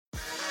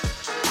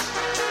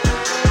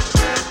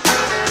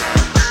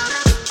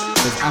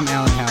I'm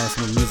Alan Hallis.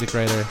 I'm a music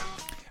writer.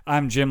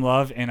 I'm Jim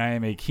Love, and I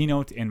am a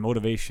keynote and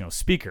motivational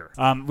speaker.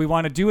 We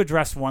want to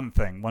address one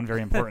thing, one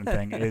very important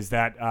thing, is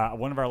that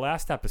one of our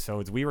last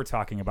episodes, we were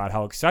talking about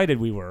how excited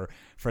we were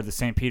for the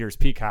St. Peter's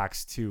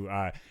Peacocks to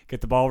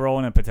get the ball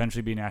rolling and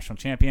potentially be national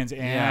champions,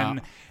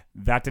 and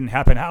that didn't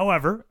happen.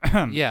 However,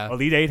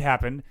 Elite Eight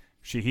happened.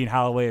 Shaheen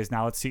Holloway is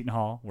now at Seton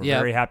Hall. We're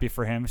very happy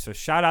for him. So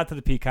shout out to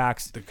the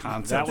Peacocks. The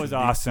concept that was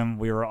awesome.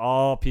 We were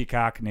all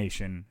Peacock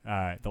Nation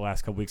the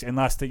last couple weeks,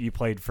 unless that you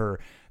played for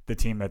the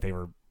team that they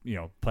were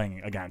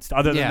playing against.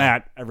 Other than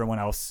that, everyone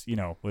else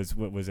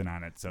was in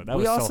on it. So that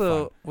was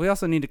so fun. We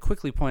also need to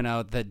quickly point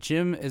out that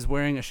Jim is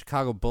wearing a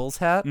Chicago Bulls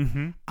hat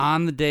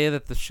on the day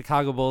that the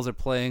Chicago Bulls are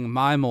playing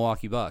my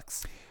Milwaukee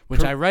Bucks,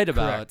 which I write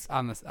about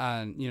on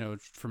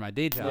for my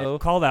day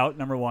job. Called out,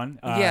 number one.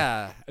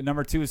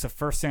 Number two is the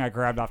first thing I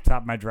grabbed off the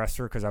top of my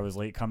dresser because I was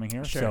late coming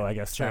here. Sure, so I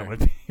guess that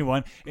would be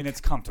one. And it's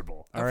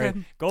comfortable. All right.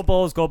 Go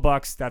Bulls, go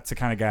Bucks. That's the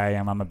kind of guy I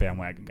am. I'm a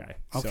bandwagon guy.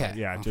 Okay.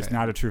 So, just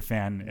not a true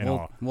fan at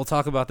all. We'll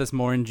talk about this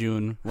more in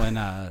June when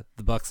the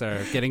Bucks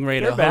are getting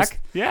ready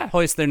to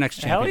hoist their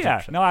next championship.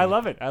 Hell yeah. No, I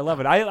love it. I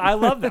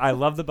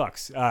love the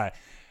Bucks.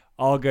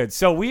 All good.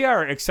 So we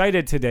are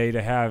excited today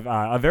to have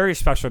a very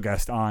special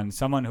guest on,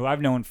 someone who I've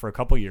known for a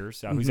couple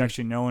years, who's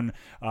actually known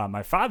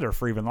my father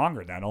for even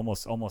longer than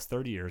almost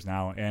 30 years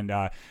now. And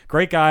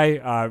great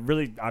guy,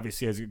 really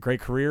obviously has a great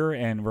career,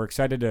 and we're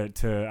excited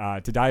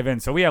to dive in.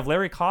 So we have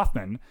Larry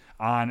Kaufman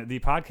on the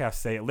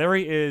podcast today.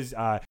 Larry is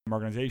an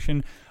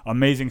organization,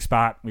 amazing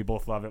spot. We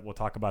both love it. We'll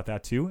talk about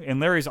that too. And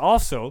Larry's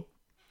also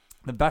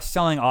the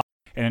best-selling author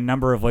in a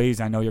number of ways.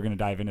 I know you're going to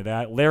dive into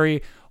that.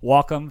 Larry,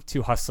 welcome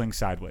to Hustling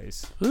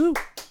Sideways. Woo.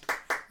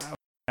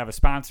 Have a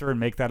sponsor and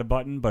make that a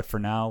button, but for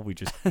now we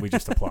just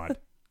applaud.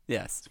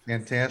 Yes.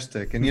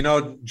 Fantastic. And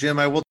Jim,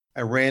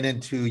 I ran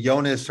into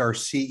Jonas, our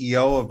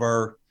CEO of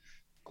our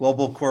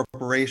global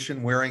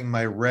corporation, wearing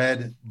my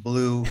red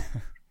Bulls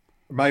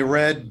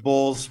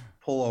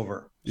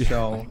pullover.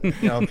 So,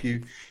 if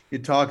you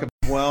talk about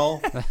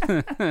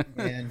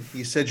and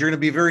he said, you're going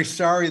to be very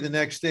sorry the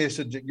next day. I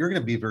said, you're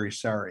going to be very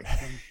sorry.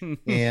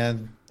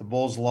 And the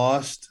Bulls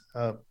lost.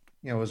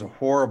 It was a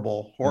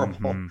horrible,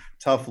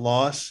 tough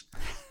loss.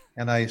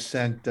 And I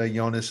sent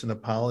Jonas an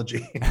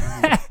apology.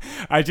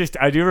 I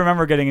do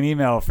remember getting an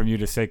email from you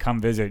to say, come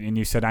visit. And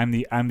you said, I'm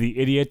the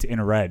idiot in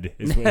red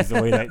is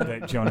the way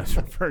that Jonas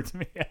referred to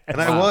me.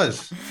 And I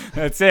was.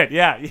 That's it.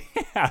 Yeah.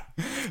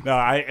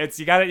 No,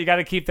 you got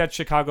to keep that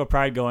Chicago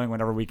pride going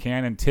whenever we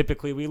can. And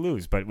typically we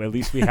lose, but at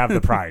least we have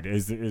the pride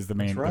is the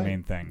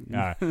main thing.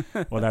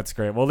 Well, that's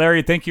great. Well,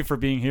 Larry, thank you for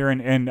being here.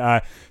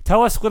 And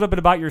tell us a little bit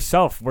about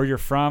yourself, where you're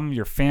from,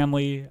 your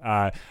family.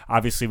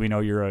 Obviously, we know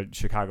you're a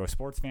Chicago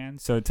sports fan.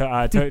 So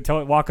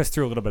walk us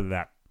through a little bit of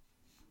that.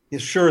 Yeah,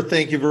 sure.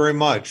 Thank you very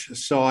much.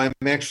 So I'm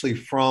actually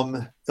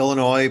from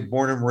Illinois,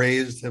 born and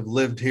raised, have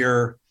lived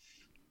here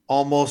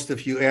almost,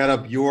 if you add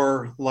up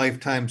your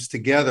lifetimes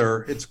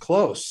together, it's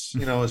close,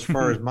 as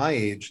far as my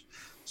age.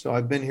 So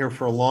I've been here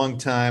for a long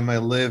time. I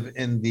live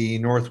in the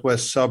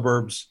northwest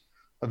suburbs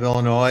of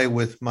Illinois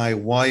with my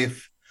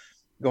wife,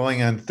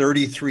 going on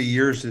 33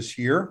 years this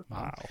year.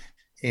 Wow.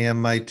 And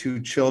my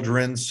two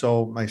children.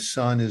 So my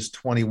son is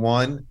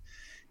 21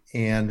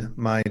 and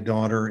my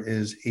daughter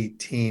is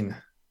 18.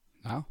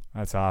 Wow,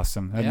 that's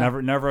awesome.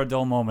 Never a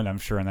dull moment, I'm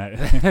sure, in that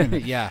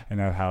in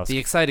that house. The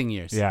exciting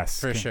years. Yes,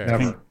 for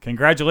sure.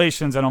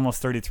 Congratulations on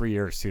almost 33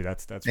 years too.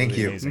 That's Thank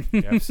really you.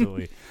 Amazing.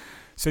 Absolutely.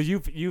 So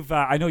you've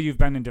I know you've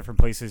been in different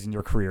places in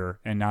your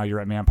career, and now you're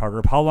at Manpower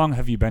Group. How long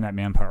have you been at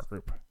Manpower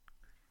Group?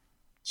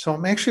 So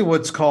I'm actually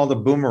what's called a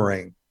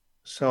boomerang.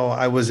 So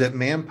I was at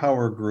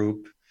Manpower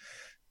Group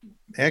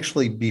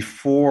actually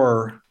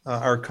before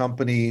our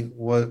company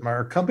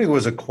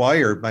was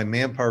acquired by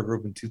Manpower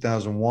Group in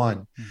 2001.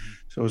 Mm-hmm.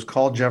 So it was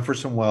called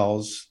Jefferson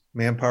Wells.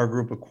 Manpower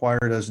Group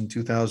acquired us in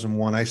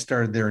 2001. I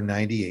started there in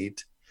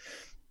 98.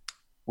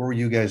 Where were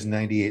you guys in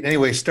 98?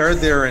 Anyway, started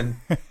there in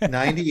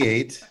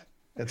 98.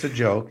 That's a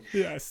joke.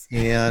 Yes.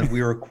 And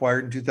we were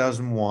acquired in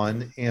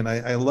 2001. And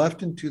I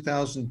left in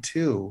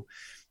 2002.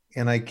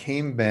 And I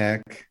came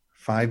back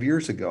 5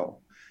 years ago.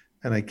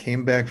 And I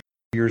came back 5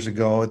 years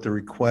ago at the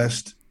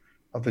request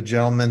of a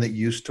gentleman that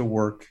used to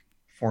work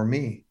for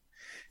me.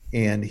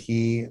 And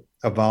he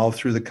evolved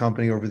through the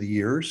company over the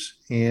years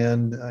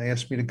and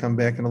asked me to come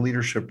back in a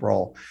leadership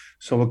role.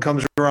 So what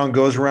comes around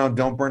goes around.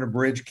 Don't burn a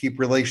bridge, keep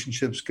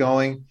relationships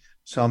going.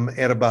 So I'm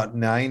at about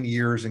 9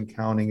 years and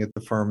counting at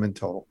the firm in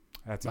total.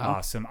 That's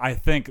awesome. I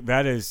think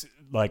that is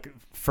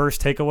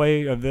first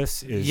takeaway of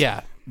this is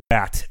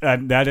that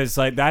is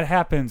that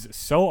happens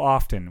so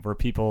often where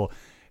people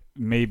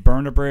may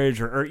burn a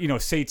bridge or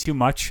say too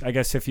much, I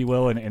guess, if you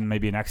will, in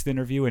maybe an next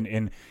interview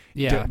and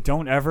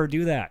don't ever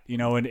do that,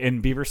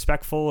 and be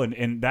respectful.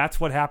 And that's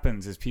what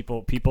happens is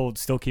people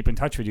still keep in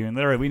touch with you. And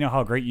literally, we know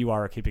how great you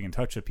are at keeping in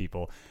touch with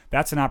people.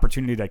 That's an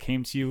opportunity that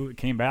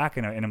came back,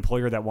 and an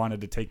employer that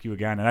wanted to take you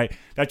again. And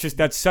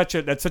that's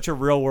such a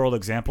real world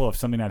example of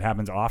something that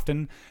happens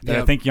often that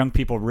I think young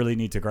people really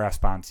need to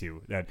grasp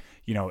onto, that,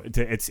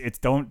 it's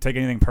don't take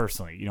anything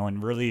personally,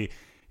 and really,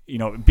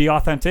 be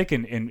authentic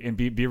and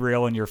be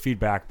real in your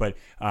feedback, but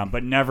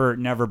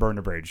never burn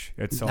a bridge.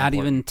 It's so not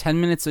important. even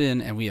 10 minutes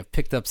in, and we have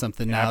picked up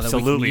something now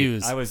Absolutely. that we can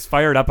use. I was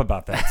fired up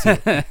about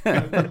that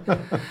too.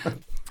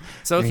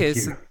 So okay,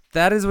 so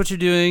that is what you're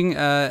doing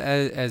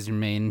as your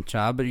main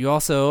job, but you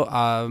also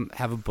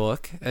have a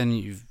book, and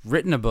you've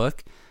written a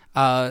book.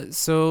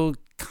 So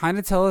kind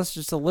of tell us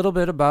just a little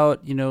bit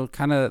about,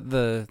 kind of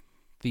the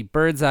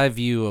bird's eye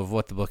view of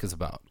what the book is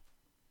about.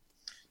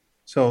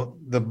 So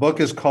the book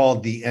is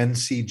called The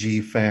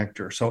NCG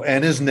Factor. So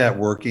N is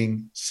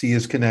networking, C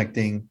is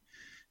connecting,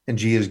 and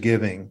G is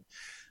giving.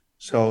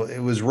 So it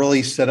was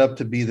really set up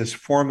to be this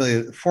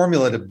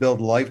formula to build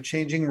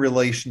life-changing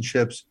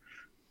relationships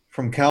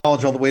from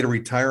college all the way to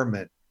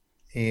retirement.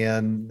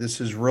 And this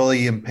is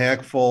really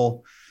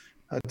impactful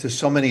to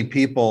so many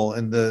people.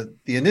 And the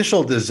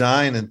initial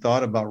design and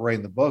thought about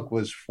writing the book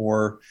was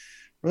for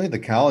really the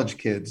college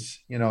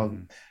kids.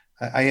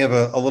 I have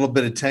a little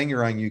bit of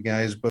tenure on you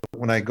guys, but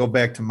when I go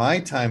back to my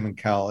time in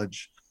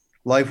college,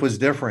 life was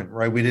different,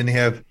 right? We didn't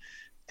have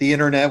the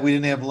internet. We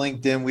didn't have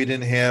LinkedIn. We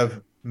didn't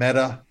have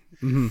Meta.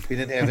 We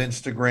didn't have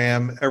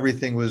Instagram.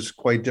 Everything was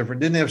quite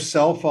different. Didn't have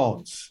cell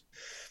phones.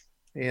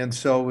 And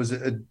so it was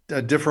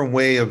a different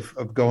way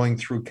of going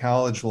through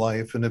college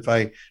life. And if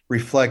I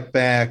reflect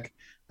back,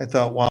 I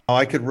thought, wow,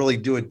 I could really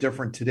do it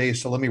different today.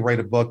 So let me write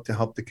a book to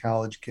help the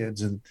college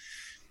kids. And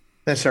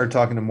I started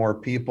talking to more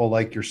people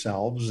like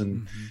yourselves.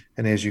 And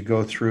as you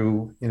go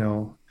through,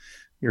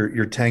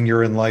 your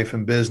tenure in life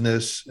and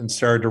business, and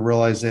started to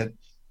realize that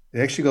it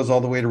actually goes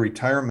all the way to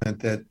retirement,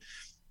 that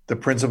the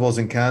principles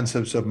and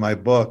concepts of my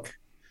book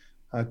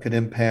could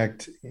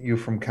impact you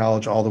from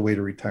college all the way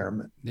to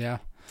retirement. Yeah.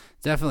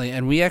 Definitely.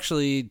 And we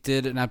actually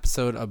did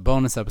a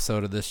bonus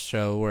episode of this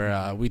show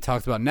where we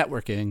talked about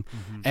networking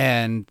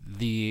and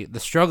the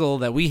struggle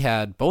that we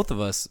had, both of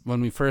us, when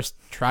we first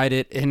tried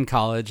it in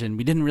college, and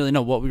we didn't really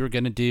know what we were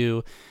going to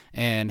do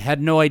and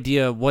had no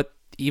idea what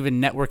even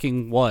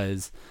networking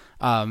was.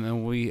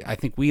 And I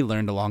think we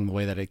learned along the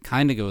way that it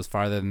kind of goes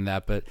farther than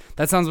that, but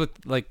that sounds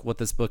like what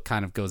this book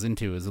kind of goes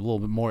into, is a little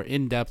bit more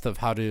in depth of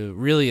how to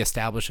really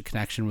establish a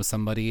connection with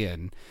somebody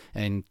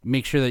and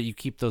make sure that you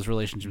keep those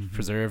relationships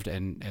preserved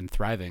and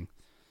thriving.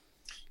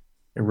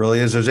 It really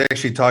is. I was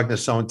actually talking to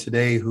someone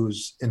today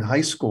who's in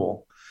high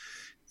school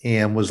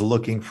and was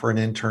looking for an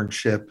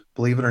internship,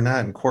 believe it or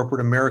not, in corporate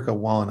America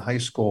while in high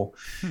school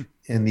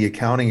in the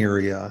accounting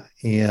area.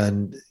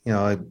 And,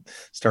 I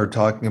started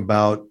talking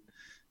about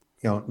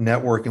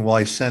networking. Well,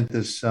 I sent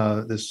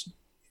this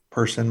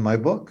person my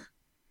book,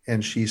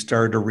 and she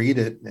started to read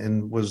it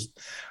and was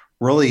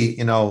really,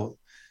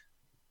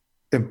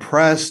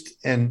 impressed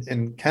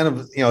and kind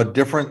of, a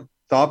different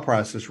thought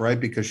process, right?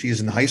 Because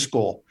she's in high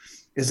school,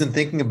 isn't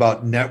thinking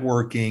about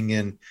networking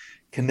and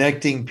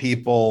connecting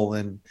people.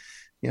 And,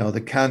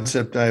 the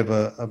concept, I have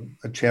a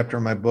chapter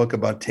in my book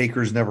about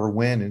takers never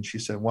win. And she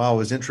said, wow, it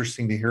was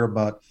interesting to hear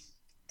about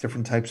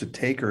different types of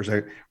takers.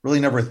 I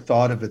really never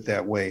thought of it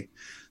that way.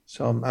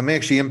 So I'm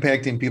actually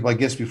impacting people, I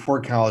guess,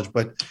 before college,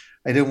 but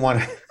I didn't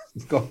want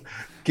to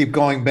keep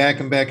going back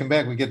and back and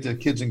back. We get to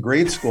kids in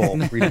grade school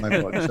reading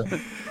my book. So.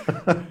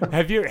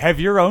 Have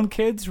your own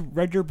kids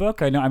read your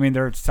book? I know. I mean,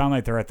 they sound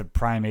like they're at the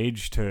prime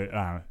age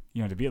to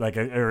to be like,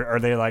 or are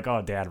they like,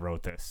 oh, Dad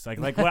wrote this?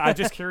 Like, well, I'm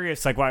just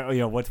curious, like,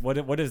 why,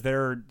 what is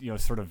their,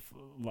 sort of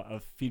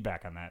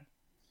feedback on that?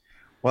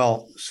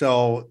 Well,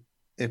 so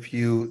if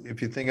you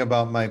think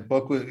about my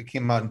book, it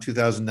came out in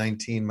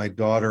 2019. My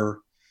daughter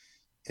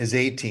is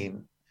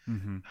 18.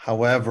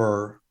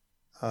 However,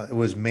 it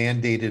was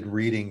mandated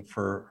reading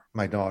for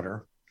my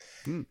daughter.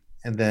 And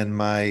then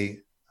my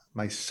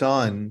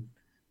son,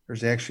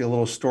 there's actually a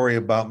little story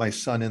about my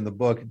son in the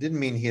book. It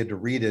didn't mean he had to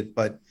read it,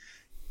 but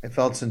I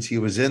felt since he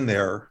was in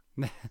there,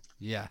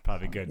 yeah,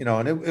 probably good.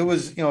 And it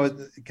was,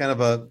 kind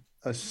of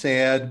a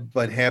sad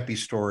but happy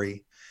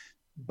story.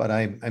 But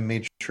I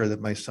made sure that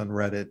my son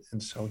read it,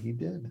 and so he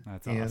did.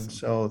 That's awesome. And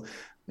so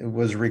it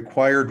was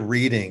required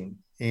reading,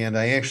 and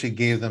I actually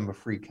gave them a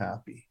free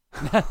copy.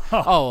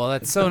 Oh, well,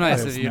 that's so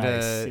nice of you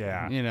nice.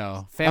 Yeah.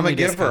 I'm Family a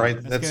giver.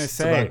 discount. That's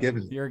about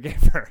giving. You're a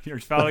giver. You're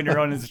following your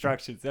own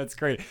instructions. That's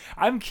great.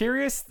 I'm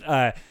curious.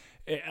 The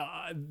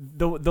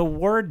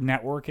word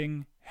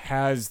networking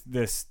has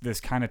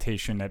this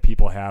connotation that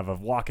people have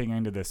of walking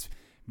into this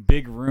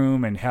big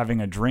room and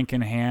having a drink in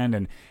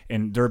hand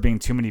and there being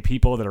too many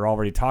people that are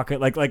already talking.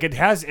 Like it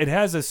has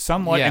a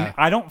somewhat, yeah. And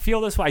I don't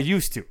feel this way. I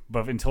used to,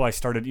 but until I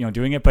started,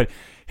 doing it. But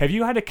have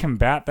you had to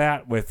combat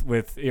that with,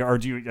 or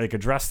do you like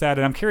address that?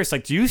 And I'm curious,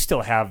 like, do you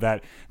still have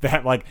that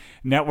like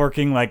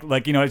networking, like,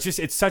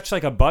 it's such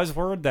like a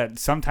buzzword that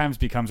sometimes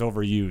becomes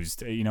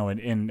overused,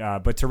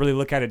 but to really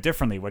look at it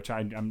differently, which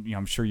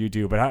I'm sure you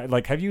do,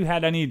 but have you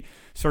had any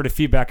sort of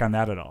feedback on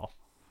that at all?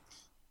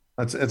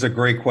 That's a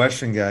great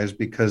question, guys,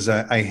 because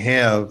I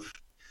have,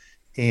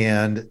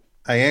 and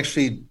I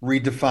actually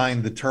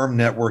redefined the term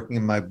networking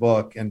in my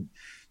book. And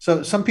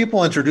so some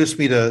people introduce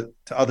me to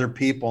other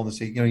people and they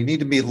say, you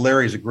need to meet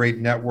Larry. He's a great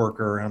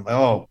networker. And I'm like,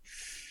 oh,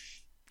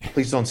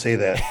 Please don't say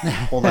that.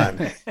 Hold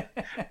on.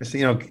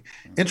 So,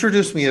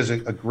 introduced me as a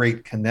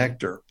great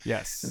connector.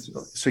 Yes.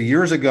 So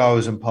years ago, I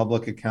was in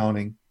public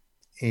accounting,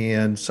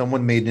 and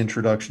someone made an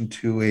introduction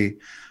to a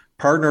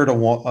partner at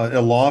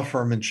a law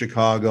firm in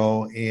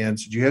Chicago and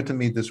said, you have to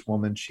meet this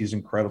woman. She's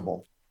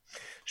incredible.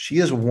 She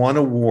has won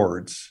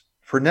awards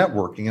for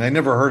networking. And I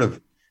never heard of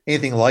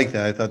anything like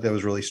that. I thought that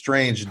was really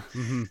strange.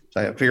 So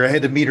I figured I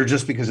had to meet her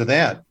just because of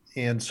that.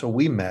 And so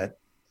we met.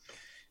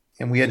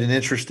 And we had an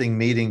interesting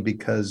meeting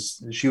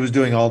because she was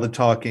doing all the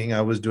talking.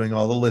 I was doing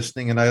all the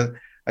listening. And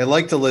I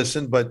like to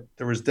listen, but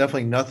there was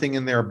definitely nothing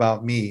in there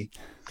about me.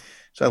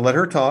 So I let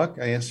her talk.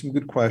 I asked some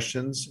good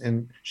questions.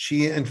 And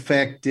she, in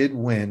fact, did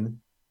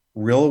win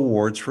real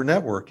awards for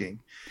networking.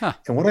 Huh.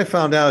 And what I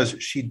found out is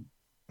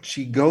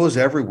she goes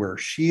everywhere.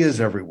 She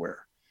is everywhere.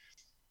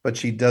 But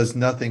she does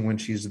nothing when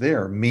she's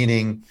there,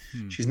 meaning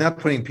she's not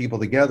putting people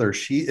together.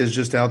 She is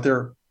just out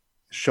there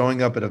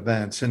showing up at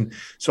events. And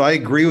so I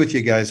agree with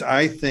you guys.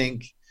 I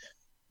think,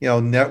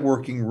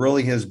 networking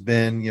really has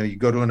been, you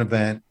go to an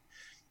event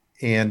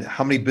and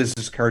how many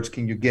business cards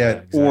can you get?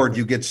 Yeah, exactly. Or do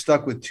you get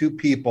stuck with two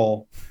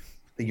people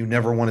that you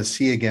never want to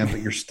see again,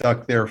 but you're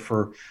stuck there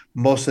for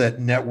most of that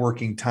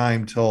networking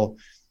time till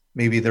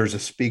maybe there's a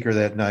speaker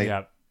that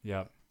night.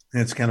 Yep.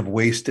 And it's kind of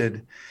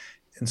wasted.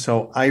 And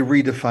so I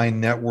redefine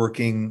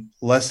networking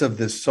less of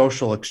this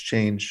social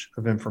exchange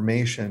of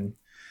information,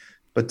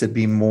 but to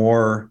be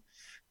more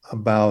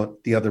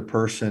about the other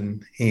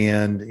person.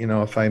 And,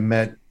 if I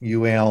met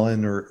you,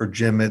 Alan, or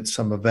Jim at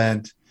some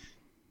event,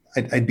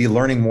 I'd be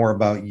learning more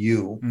about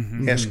you,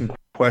 asking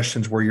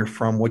questions, where you're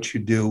from, what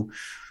you do,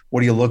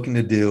 what are you looking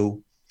to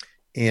do?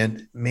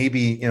 And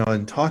maybe,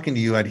 in talking to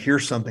you, I'd hear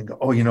something, go,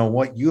 oh, you know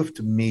what? You have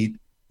to meet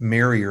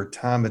Mary or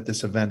Tom at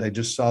this event. I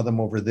just saw them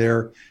over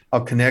there.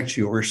 I'll connect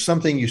you. Or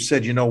something you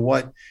said, you know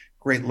what?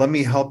 Great. Let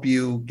me help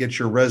you get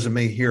your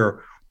resume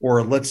here.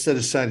 Or let's set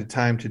aside a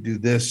time to do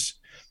this.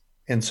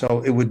 And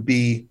so it would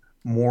be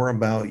more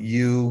about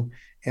you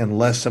and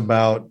less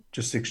about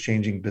just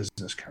exchanging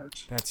business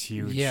cards. That's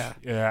huge. Yeah.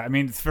 I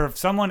mean, for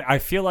someone, I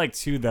feel like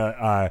too,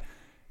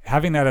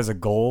 having that as a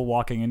goal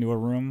walking into a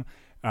room,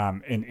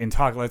 and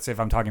talk, let's say if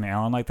I'm talking to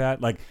Alan like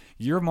that, like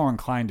you're more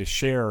inclined to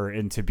share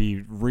and to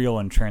be real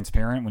and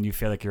transparent when you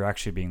feel like you're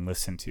actually being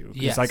listened to.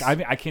 Yes. Like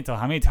I can't tell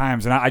how many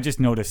times, and I just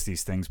notice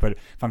these things, but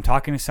if I'm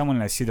talking to someone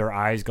and I see their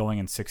eyes going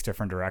in 6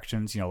 different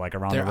directions, like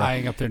around they're the room,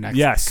 eyeing up their next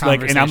yes,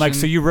 like, and I'm like,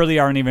 so you really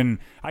aren't even,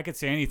 I could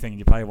say anything and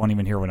you probably won't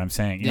even hear what I'm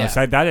saying. You know,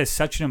 so that is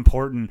such an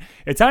important,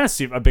 it's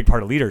honestly a big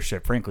part of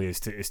leadership, frankly, is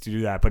to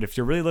do that. But if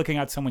you're really looking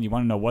at someone, you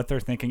want to know what they're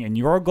thinking, and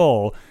your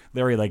goal,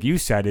 Larry, like you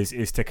said,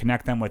 is to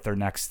connect them with their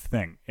next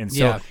thing. And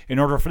so in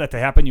order for that to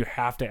happen, you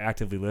have to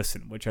actively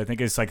listen, which I think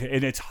is like,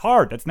 and it's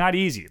hard. That's not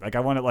easy. Like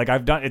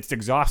it's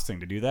exhausting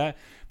to do that.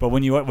 But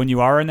when you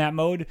are in that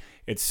mode,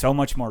 it's so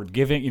much more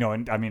giving,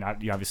 and I mean,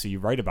 obviously you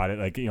write about it,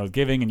 like,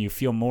 giving, and you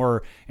feel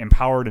more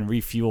empowered and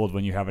refueled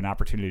when you have an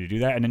opportunity to do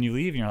that. And then you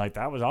leave and you're like,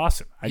 that was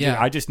awesome.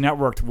 I just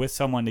networked with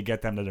someone to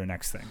get them to their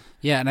next thing.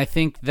 Yeah. And I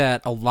think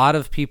that a lot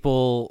of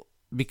people,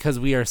 because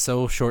we are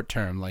so short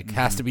term, like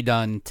has to be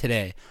done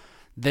today,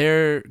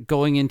 they're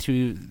going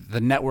into the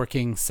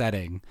networking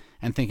setting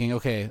and thinking,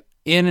 okay,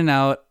 in and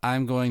out,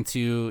 I'm going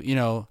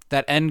to,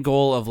 that end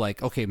goal of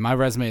like, okay, my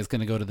resume is going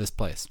to go to this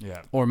place.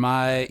 Yeah. Or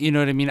my, you know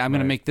what I mean? I'm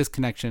going to make this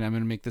connection. I'm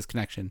going to make this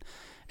connection.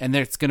 And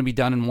it's going to be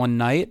done in one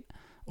night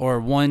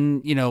or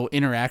one,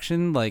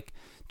 interaction. Like,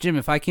 Jim,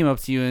 if I came up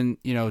to you and,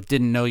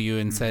 didn't know you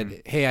and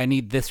said, hey, I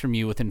need this from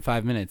you within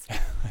 5 minutes.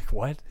 Like,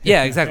 what?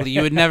 Yeah, exactly.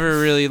 You would never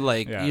really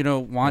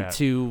want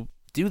to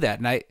do that.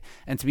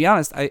 And to be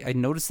honest, I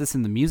noticed this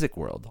in the music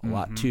world a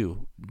lot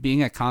too.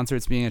 Being at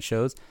concerts, being at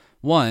shows.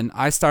 One,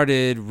 I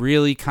started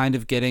really kind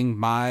of getting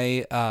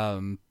my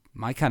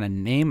my kind of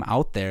name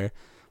out there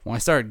when I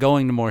started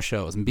going to more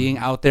shows and being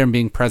out there and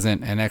being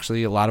present. And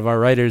actually, a lot of our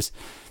writers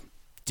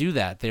do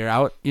that. They're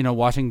out,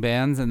 watching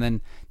bands, and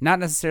then not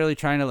necessarily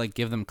trying to like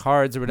give them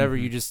cards or whatever.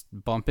 You just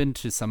bump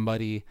into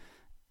somebody,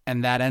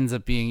 and that ends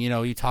up being,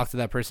 you talk to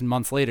that person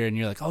months later, and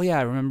you're like, oh yeah,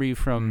 I remember you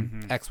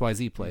from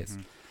XYZ place.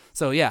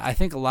 So yeah, I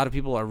think a lot of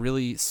people are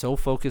really so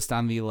focused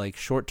on the like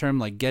short term,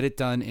 like get it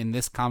done in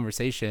this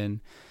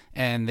conversation,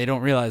 and they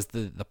don't realize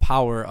the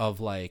power of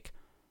like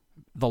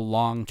the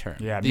long term.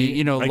 Yeah,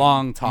 like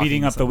long talking.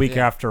 Meeting up the week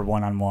after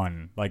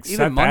one-on-one, like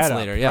even months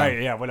later. Yeah,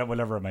 right, yeah,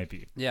 whatever it might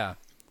be. Yeah.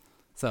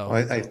 So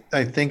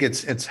I think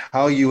it's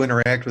how you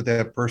interact with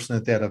that person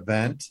at that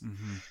event,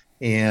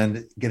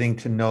 and getting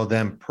to know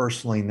them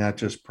personally, not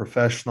just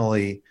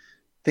professionally.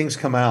 Things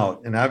come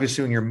out, and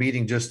obviously when you're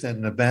meeting just at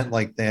an event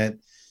like that,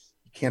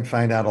 you can't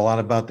find out a lot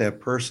about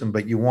that person,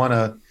 but you want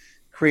to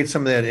create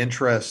some of that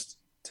interest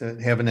to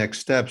have a next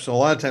step. So a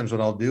lot of times what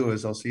I'll do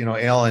is I'll say,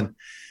 Alan,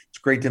 it's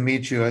great to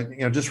meet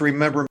you. Just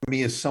remember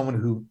me as someone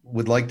who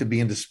would like to be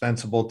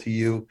indispensable to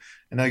you.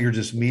 I know you're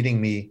just meeting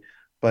me,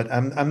 but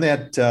I'm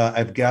that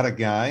I've got a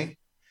guy.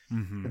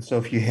 And so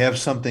if you have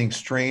something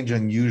strange,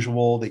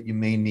 unusual that you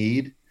may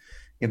need,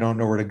 you don't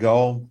know where to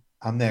go,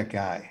 I'm that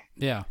guy.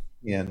 Yeah.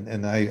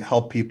 And I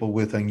help people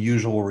with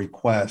unusual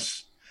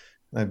requests.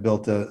 And I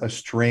built a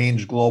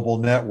strange global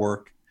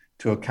network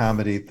to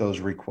accommodate those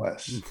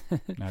requests.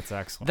 That's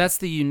excellent. That's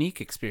the unique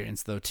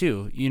experience, though,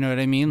 too. You know what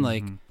I mean?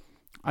 Like,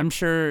 I'm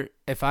sure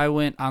if I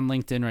went on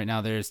LinkedIn right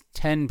now, there's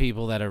 10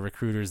 people that are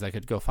recruiters that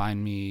could go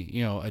find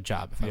me, a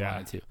job if I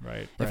wanted to.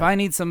 Right. If I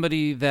need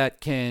somebody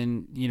that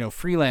can,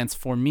 freelance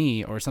for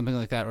me or something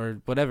like that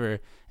or whatever,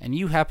 and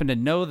you happen to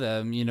know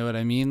them, you know what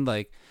I mean?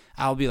 Like,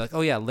 I'll be like,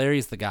 oh yeah,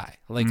 Larry's the guy.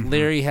 Like,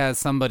 Larry has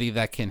somebody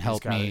that can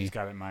help me. He's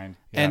got it in mind.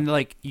 Yeah. And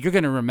like, you're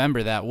going to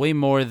remember that way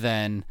more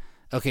than,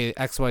 okay,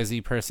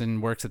 XYZ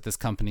person works at this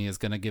company is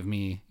going to give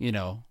me,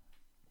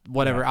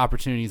 whatever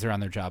opportunities are on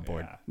their job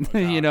board.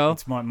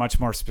 It's much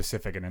more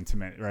specific and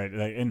intimate, right?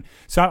 And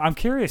so I'm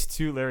curious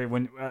too, Larry,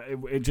 when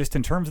just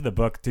in terms of the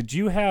book, did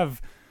you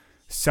have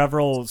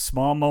several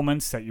small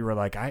moments that you were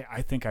like,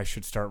 I think I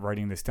should start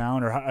writing this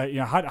down, or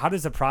how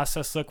does the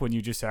process look when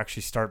you just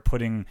actually start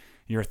putting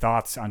your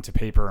thoughts onto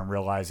paper and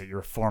realize that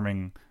you're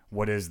forming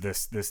what is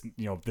this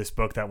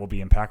book that will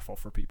be impactful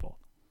for people?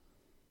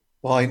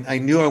 Well, I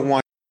knew I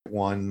wanted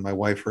one. My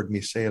wife heard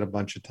me say it a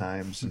bunch of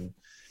times, and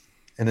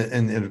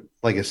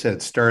like I said,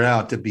 it started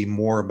out to be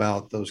more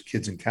about those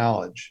kids in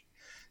college,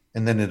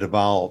 and then it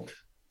evolved,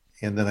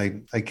 and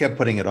then I kept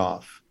putting it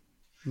off.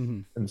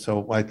 And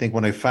so I think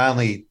when I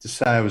finally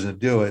decided I was going to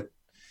do it, it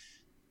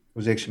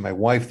was actually my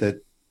wife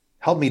that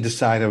helped me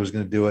decide I was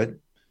going to do it.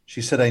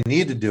 She said I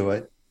need to do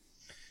it,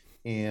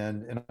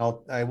 and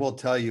I will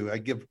tell you, I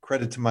give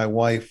credit to my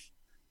wife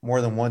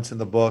more than once in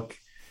the book,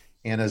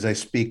 and as I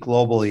speak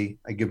globally,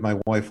 I give my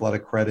wife a lot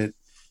of credit.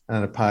 And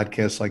on a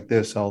podcast like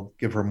this, I'll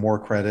give her more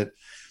credit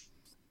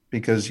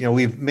because,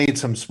 we've made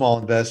some small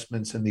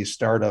investments in these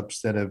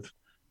startups that have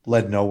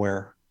led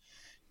nowhere.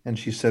 And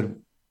she said,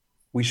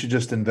 we should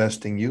just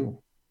invest in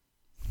you.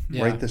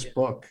 Write this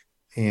book.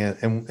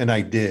 And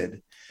I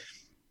did.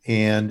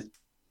 And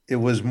it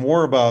was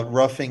more about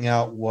roughing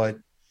out what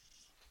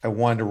I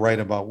wanted to write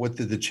about. What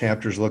did the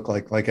chapters look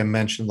like? Like I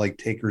mentioned, like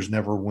takers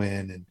never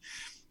win.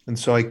 And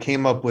so I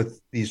came up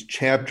with these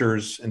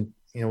chapters and,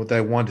 what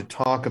I wanted to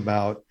talk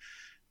about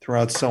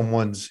throughout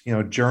someone's,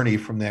 journey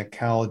from that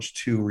college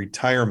to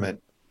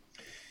retirement.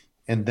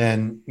 And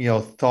then,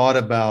 thought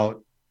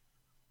about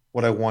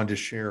what I wanted to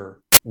share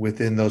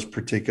within those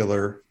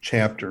particular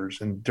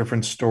chapters and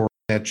different stories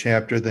in that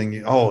chapter.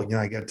 Then,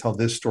 I got to tell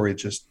this story.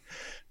 This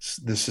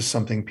is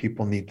something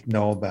people need to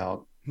know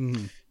about,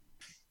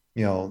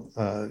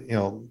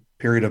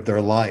 period of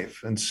their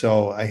life. And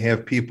so I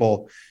have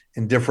people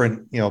in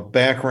different,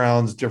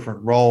 backgrounds,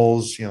 different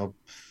roles,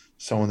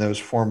 someone that was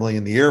formerly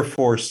in the Air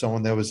Force,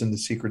 someone that was in the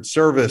Secret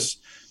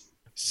Service,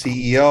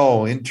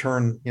 CEO,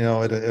 intern,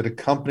 at a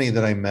company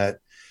that I met,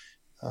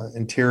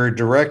 interior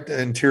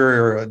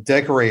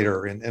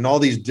decorator, and all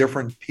these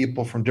different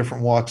people from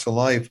different walks of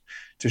life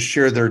to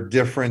share their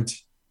different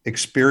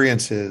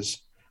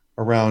experiences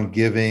around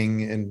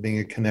giving and being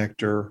a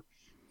connector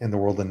in the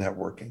world of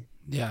networking.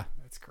 Yeah,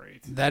 that's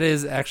great. That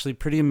is actually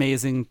pretty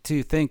amazing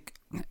to think.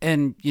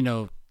 And,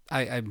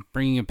 I'm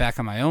bringing it back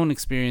on my own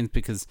experience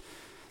because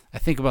I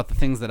think about the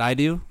things that I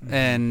do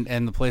and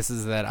the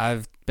places that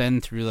I've been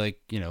through,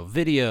 like,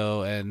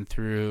 video and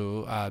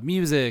through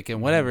music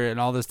and whatever, and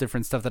all this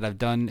different stuff that I've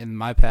done in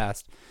my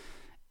past.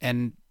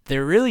 And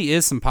there really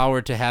is some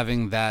power to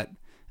having that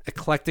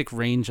eclectic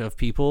range of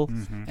people.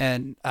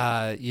 And,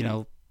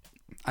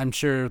 I'm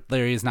sure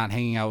Larry is not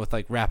hanging out with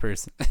like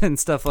rappers and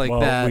stuff like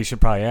that. We should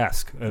probably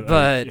ask.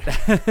 But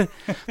I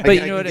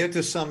can get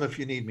to some if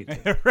you need me to.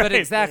 Right, but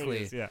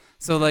exactly. Yeah.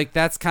 So like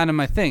that's kind of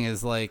my thing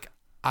is like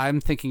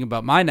I'm thinking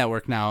about my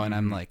network now, and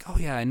I'm like, oh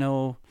yeah, I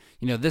know,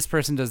 this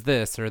person does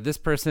this, or this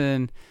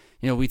person,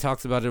 we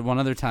talked about it one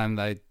other time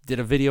that I did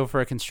a video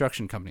for a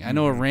construction company. I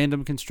know a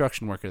random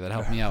construction worker that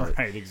helped me out.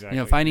 Right, exactly.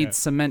 If I need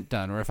cement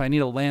done, or if I need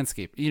a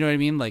landscape, you know what I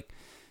mean? Like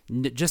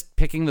just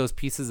picking those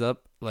pieces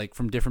up like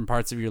from different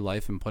parts of your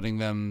life and putting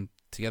them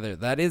together.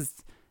 That is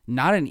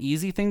not an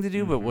easy thing to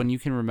do, but when you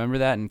can remember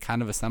that and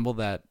kind of assemble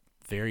that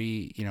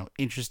very,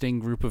 interesting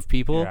group of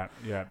people,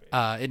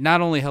 it not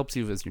only helps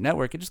you as your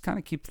network, it just kind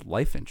of keeps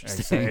life interesting.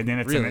 Exactly. And then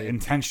it's an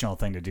intentional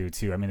thing to do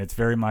too. I mean, it's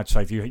very much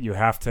like you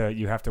have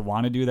to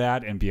want to do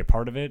that and be a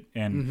part of it,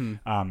 and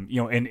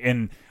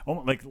and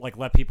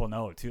let people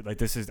know too. Like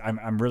this is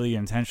I'm really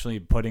intentionally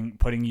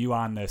putting you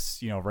on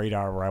this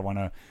radar where I want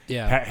to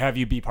have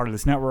you be part of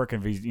this network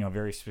and be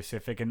very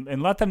specific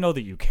and let them know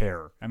that you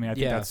care. I mean, I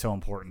think that's so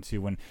important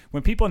too.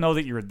 When people know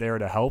that you're there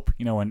to help,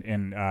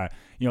 again,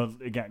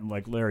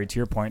 like Larry,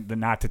 to your point, the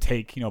not to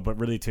take, but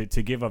really to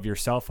give of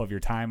yourself, of your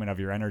time, and of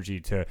your energy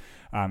to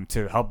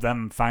help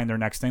them find their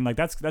next thing. Like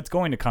that's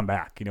going to come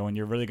back, and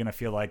you're really going to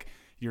feel like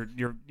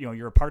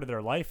you're a part of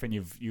their life, and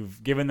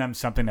you've given them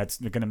something that's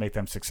going to make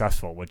them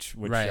successful. Which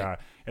right.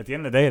 At the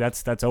end of the day,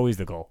 that's always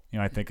the goal.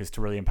 I think is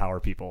to really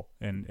empower people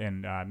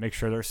and make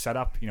sure they're set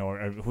up.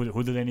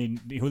 Who do they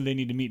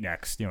need to meet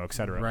next? Et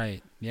cetera.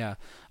 Right. Yeah.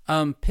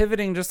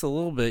 Pivoting just a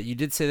little bit, you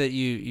did say that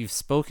you've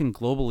spoken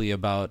globally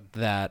about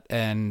that,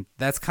 and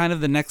that's kind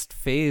of the next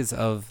phase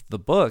of the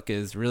book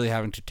is really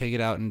having to take it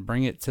out and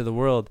bring it to the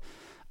world.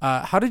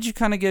 How did you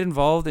kind of get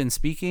involved in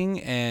speaking,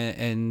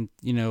 and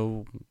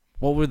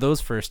what were those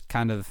first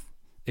kind of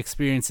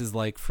experience is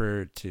like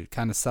to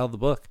kind of sell the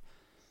book?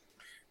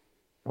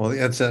 Well,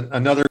 that's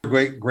another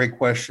great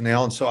question,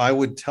 Alan. So I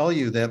would tell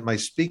you that my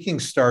speaking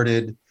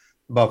started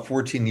about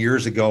 14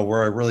 years ago,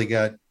 where I really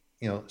got,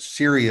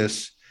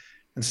 serious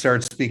and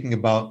started speaking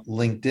about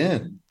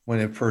LinkedIn when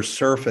it first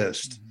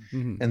surfaced.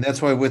 Mm-hmm. And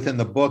that's why within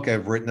the book,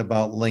 I've written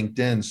about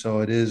LinkedIn. So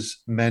it is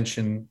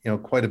mentioned,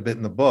 quite a bit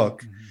in the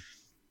book.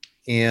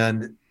 Mm-hmm.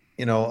 And,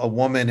 a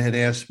woman had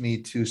asked me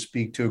to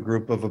speak to a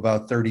group of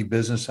about 30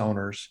 business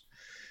owners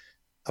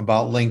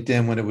about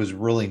LinkedIn when it was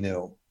really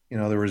new.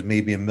 There was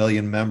maybe 1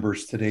 million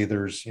members. Today,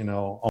 there's,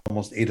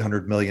 almost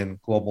 800 million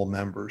global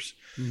members.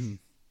 Mm-hmm.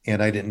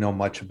 And I didn't know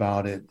much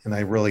about it. And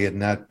I really had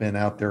not been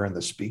out there in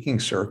the speaking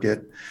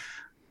circuit.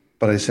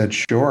 But I said,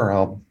 sure,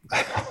 I'll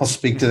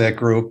speak to that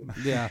group.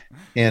 Yeah.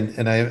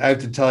 And I have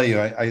to tell you,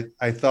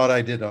 I thought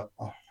I did a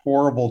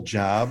horrible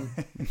job.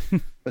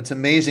 But it's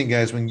amazing,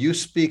 guys, when you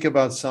speak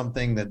about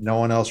something that no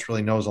one else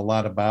really knows a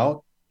lot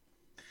about,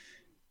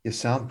 you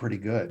sound pretty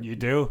good. You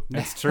do.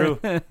 It's true.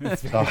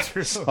 It's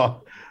true.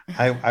 So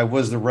I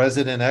was the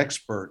resident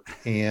expert,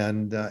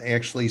 and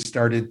actually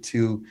started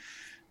to,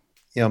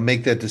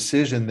 make that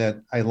decision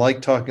that I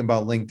like talking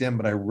about LinkedIn,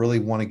 but I really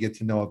want to get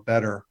to know it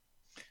better.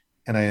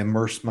 And I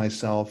immersed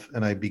myself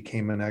and I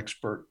became an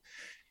expert.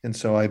 And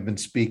so I've been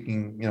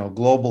speaking,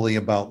 globally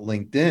about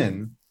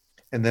LinkedIn.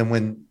 And then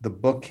when the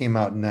book came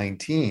out in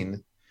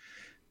 2019,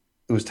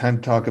 it was time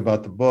to talk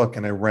about the book,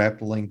 and I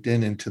wrapped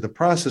LinkedIn into the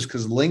process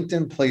because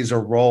LinkedIn plays a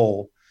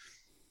role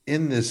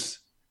in this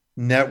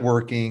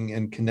networking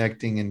and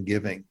connecting and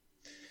giving.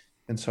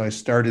 And so I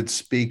started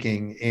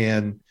speaking,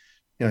 and,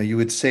 you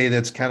would say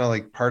that's kind of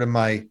like part of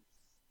my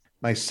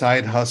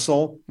side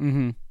hustle.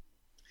 Mm-hmm.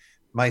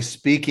 My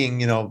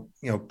speaking,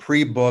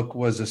 pre-book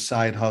was a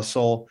side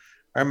hustle.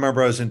 I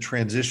remember I was in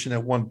transition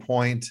at one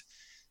point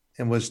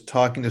and was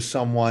talking to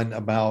someone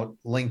about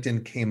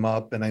LinkedIn came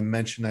up, and I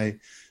mentioned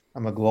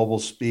I'm a global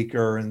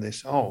speaker, and they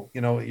said, "Oh,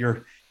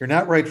 you're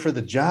not right for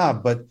the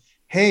job, but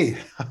hey,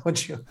 how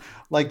would you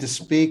like to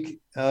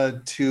speak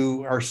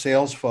to our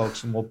sales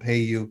folks, and we'll pay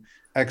you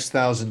X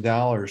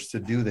 $1,000 to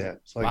do that?"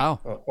 It's like, wow,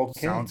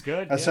 okay, sounds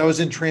good. So I was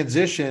in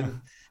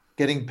transition,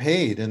 getting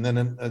paid, and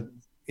then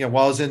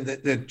while I was in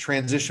the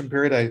transition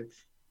period,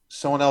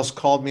 someone else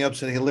called me up and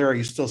said, "Hey, Larry, are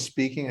you still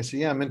speaking?" I said,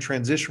 "Yeah, I'm in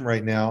transition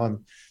right now.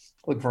 I'm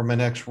looking for my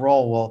next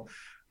role." "Well,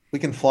 we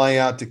can fly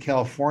out to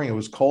California." It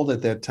was cold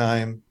at that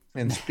time,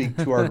 and speak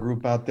to our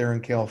group out there in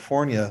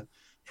California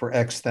for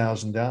X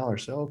 $1,000.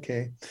 So,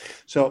 okay.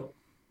 So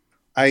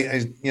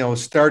I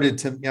started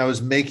to, I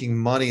was making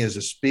money as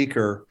a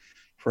speaker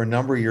for a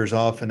number of years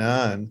off and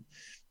on.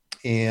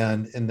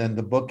 And then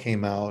the book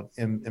came out,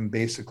 and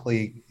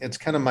basically it's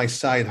kind of my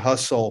side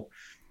hustle.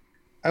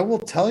 I will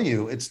tell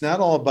you, it's not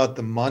all about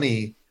the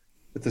money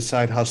with the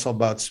side hustle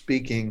about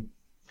speaking.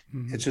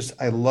 Mm-hmm. It's just,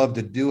 I love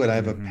to do it. I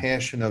have Mm-hmm. a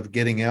passion of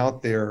getting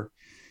out there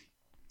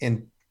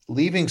and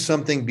leaving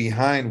something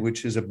behind,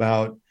 which is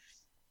about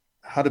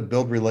how to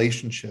build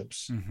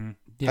relationships, Mm-hmm.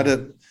 Yeah.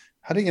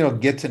 how to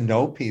get to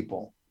know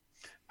people,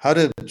 how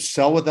to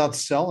sell without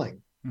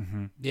selling,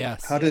 Mm-hmm.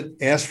 Yes. how to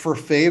ask for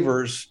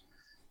favors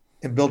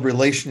and build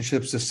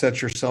relationships to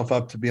set yourself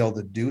up to be able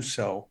to do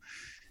so.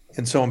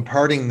 And so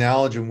imparting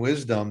knowledge and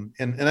wisdom,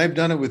 and I've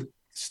done it with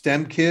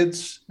STEM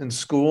kids in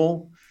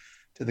school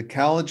to the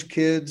college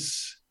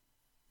kids,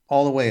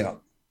 all the way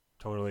up.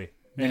 Totally.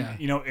 Yeah.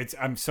 And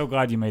I'm so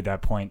glad you made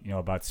that point,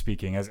 about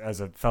speaking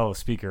as a fellow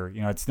speaker.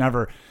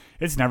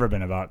 It's never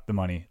been about the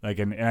money.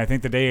 And I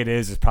think the day it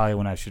is probably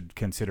when I should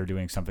consider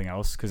doing something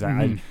else, because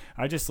Mm-hmm.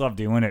 I just love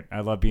doing it.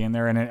 I love being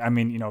there. And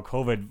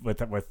COVID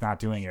with not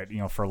doing it,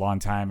 for a long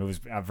time, it was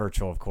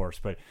virtual, of course.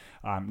 But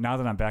now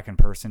that I'm back in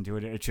person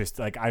doing it, it's just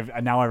like I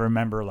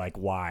remember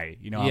why.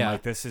 I'm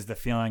like, this is the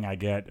feeling I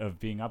get of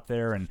being up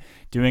there and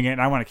doing it.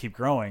 And I want to keep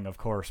growing, of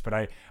course.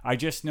 But I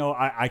just know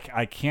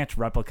I can't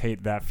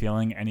replicate that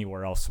feeling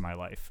anywhere else in my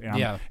life.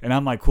 And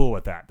I'm like cool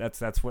with that.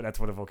 That's what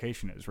a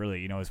vocation is,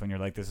 really. Is when you're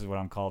like, this is what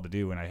I'm called to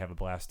do, and I have a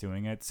blast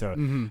doing it. So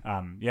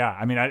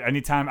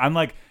anytime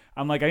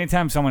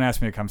anytime someone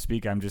asks me to come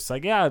speak, I'm just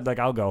like, yeah,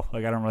 I'll go.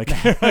 I don't really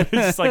care.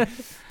 It's just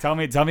tell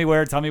me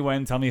where, tell me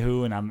when, tell me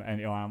who, and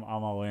I'm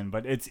all in.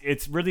 But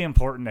it's really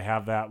important to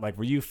have that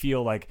where you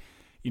feel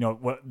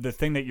what the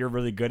thing that you're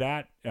really good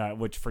at,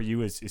 which for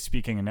you is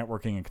speaking and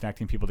networking and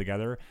connecting people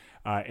together,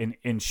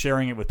 and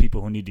sharing it with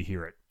people who need to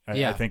hear it.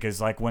 I think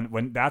is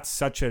when that's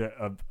such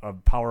a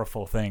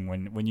powerful thing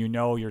when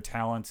your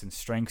talents and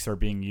strengths are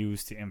being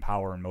used to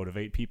empower and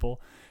motivate people,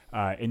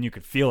 and you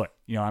could feel it.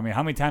 How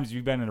many times have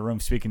you been in a room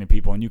speaking to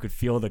people and you could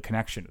feel the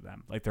connection to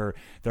them?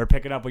 They're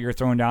picking up what you're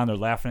throwing down. They're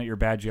laughing at your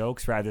bad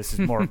jokes. Right? This is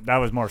more that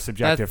was more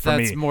subjective for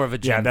me. That's more of a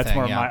Jim that's thing,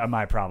 more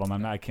my problem.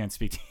 I can't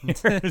speak to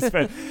yours,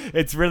 but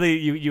it's really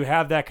you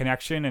have that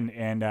connection,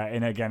 and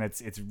again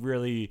it's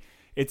really.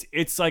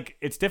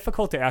 It's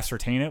difficult to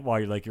ascertain it while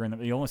you're in the,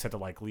 you almost have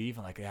to leave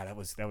and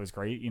that was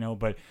great,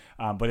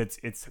 but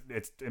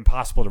it's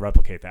impossible to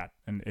replicate that,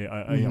 and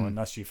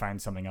unless you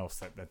find something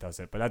else that does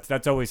it. But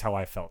that's always how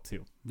I felt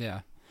too. Yeah.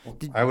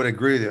 I would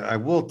agree with you. I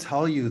will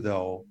tell you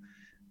though,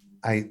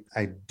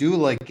 I do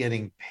like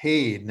getting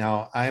paid.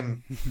 Now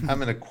I'm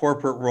in a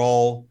corporate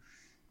role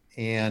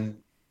and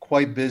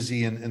quite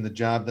busy in the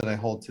job that I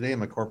hold today,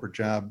 my corporate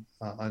job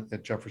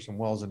at Jefferson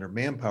Wells under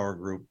Manpower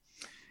Group.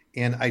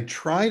 And I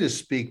try to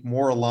speak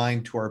more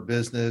aligned to our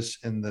business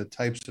and the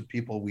types of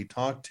people we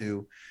talk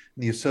to,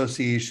 the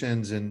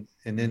associations and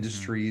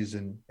industries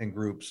and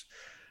groups.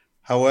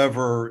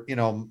 However,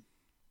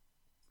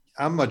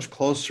 I'm much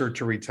closer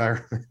to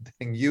retirement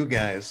than you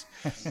guys.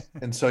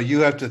 And so you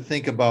have to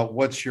think about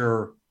what's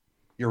your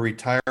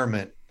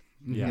retirement,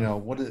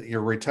 what is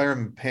your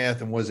retirement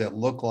path and what does that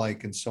look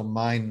like? And so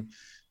mine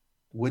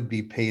would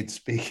be paid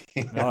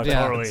speaking. Oh,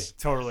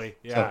 totally.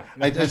 Yeah. So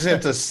I just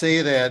have to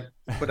say that,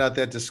 put out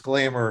that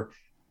disclaimer.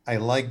 I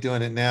like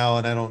doing it now,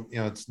 and I don't,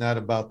 it's not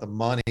about the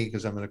money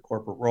because I'm in a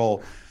corporate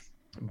role,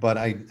 but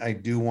I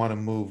do want to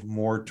move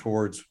more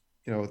towards,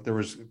 there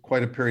was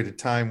quite a period of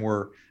time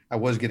where I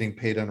was getting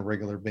paid on a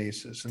regular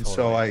basis. And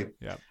so I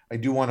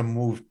do want to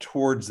move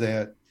towards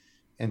that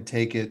and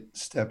take it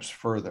steps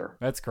further.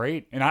 That's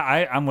great. And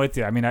I'm with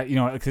you. I mean,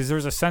 because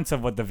there's a sense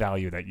of what the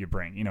value that you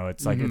bring,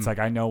 it's like, it's like,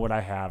 I know what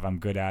I have, I'm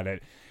good at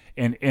it.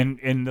 And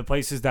in the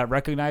places that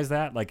recognize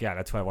that, like, yeah,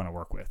 that's what I want to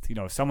work with.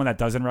 Someone that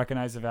doesn't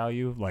recognize the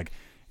value, like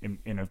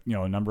in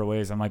a number of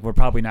ways, I'm like, we're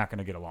probably not going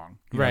to get along.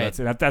 Right.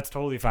 That's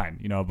totally fine.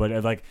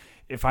 But like,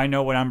 if I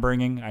know what I'm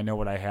bringing, I know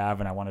what I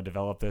have, and I want to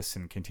develop this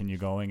and continue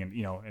going, and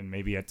and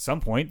maybe at some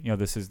point,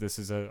 this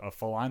is a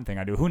full on thing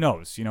I do. Who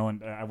knows?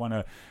 And I want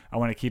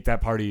to keep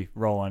that party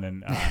rolling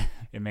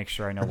and make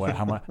sure I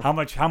know how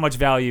much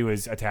value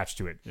is attached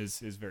to it is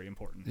very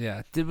important.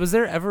 Yeah. Was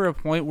there ever a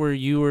point where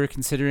you were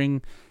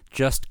considering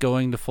just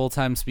going to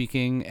full-time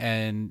speaking?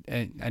 And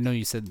I know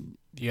you said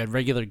you had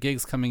regular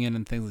gigs coming in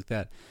and things like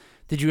that.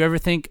 Did you ever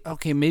think,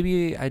 okay,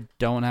 maybe I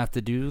don't have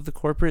to do the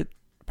corporate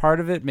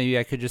part of it? Maybe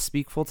I could just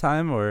speak full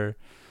time? Or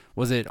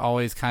was it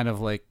always kind of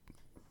like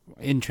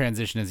in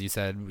transition, as you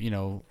said,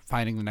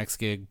 finding the next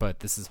gig,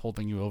 but this is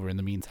holding you over in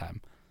the meantime?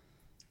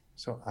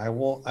 So I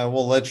will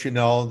let you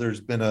know,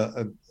 there's been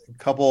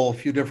a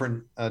few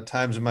different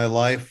times in my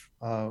life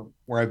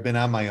where I've been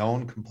on my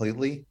own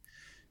completely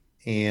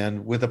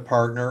and with a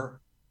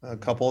partner a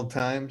couple of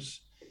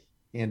times.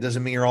 And it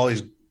doesn't mean you're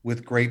always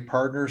with great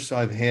partners. So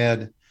I've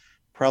had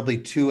probably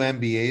 2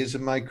 MBAs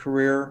in my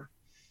career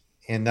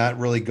and not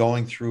really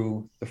going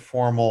through the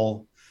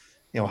formal,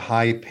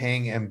 high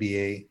paying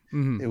MBA.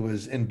 Mm-hmm. It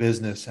was in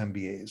business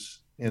MBAs.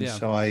 And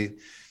so I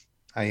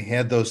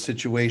had those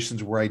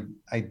situations where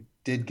I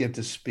did get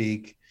to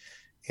speak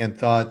and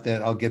thought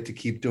that I'll get to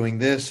keep doing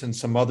this and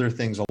some other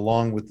things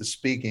along with the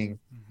speaking.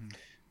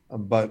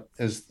 Mm-hmm. But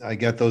as I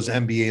got those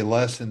MBA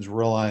lessons,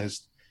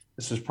 realized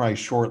this is probably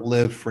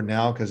short-lived for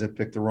now because I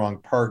picked the wrong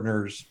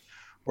partners,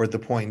 or at the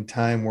point in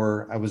time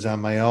where I was on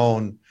my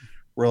own,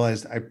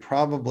 realized I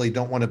probably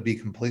don't want to be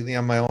completely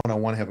on my own. I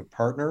want to have a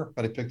partner,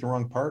 but I picked the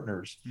wrong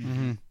partners.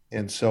 Mm-hmm.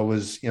 And so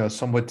was,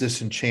 somewhat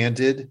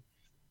disenchanted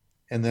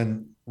and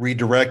then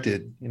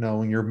redirected.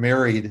 When you're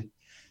married,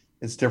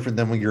 it's different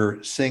than when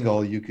you're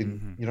single. You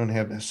don't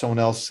have someone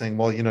else saying,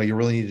 well, you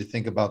really need to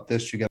think about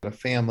this. You got a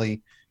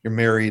family, you're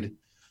married.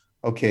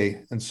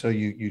 Okay. And so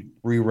you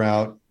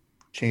reroute,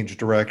 change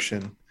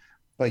direction.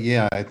 But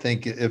yeah, I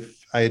think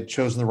if I had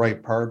chosen the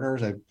right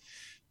partners,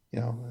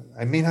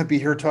 I may not be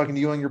here talking to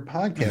you on your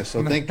podcast.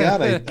 So thank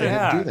God I didn't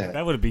do that.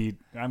 That would be.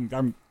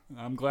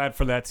 I'm glad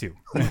for that too.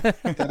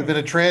 That'd have been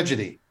a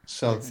tragedy.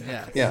 So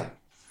yeah,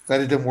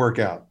 glad it didn't work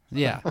out.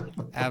 Yeah,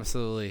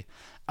 absolutely.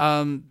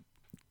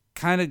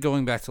 Kind of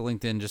going back to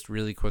LinkedIn just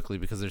really quickly,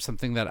 because there's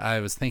something that I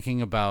was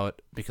thinking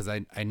about, because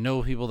I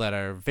know people that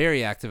are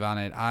very active on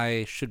it.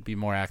 I should be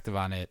more active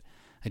on it.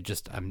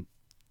 I'm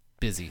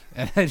busy,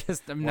 and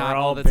I'm not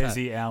all the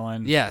busy time.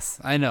 Alan. Yes,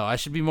 I know I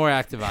should be more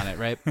active on it,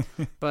 right?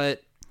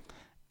 But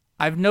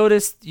I've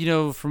noticed,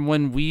 from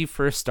when we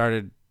first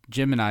started,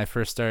 Jim and I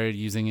first started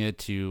using it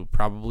to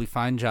probably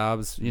find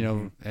jobs,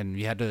 and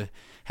we had to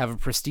have a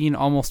pristine,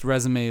 almost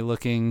resume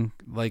looking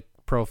like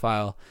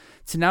profile.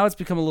 So now it's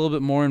become a little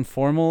bit more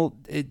informal.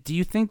 Do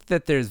you think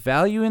that there's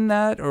value in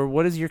that, or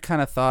what is your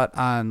kind of thought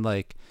on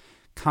like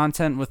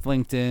content with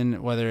LinkedIn,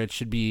 whether it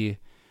should be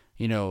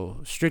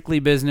strictly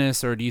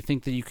business, or do you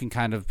think that you can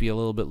kind of be a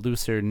little bit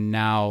looser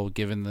now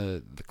given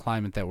the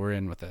climate that we're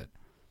in with it?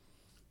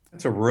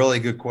 That's a really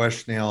good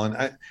question,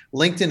 Alan.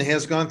 LinkedIn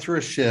has gone through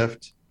a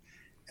shift,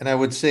 and I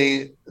would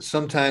say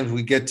sometimes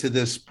we get to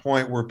this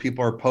point where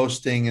people are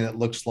posting and it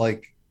looks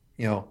like,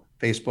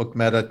 Facebook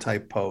Meta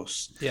type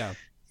posts. Yeah.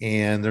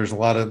 And there's a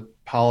lot of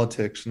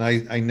politics, and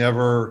I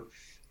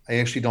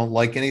actually don't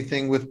like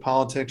anything with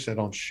politics. I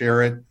don't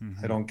share it.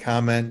 Mm-hmm. I don't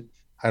comment.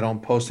 I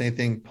don't post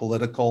anything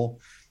political.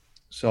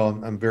 So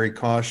I'm very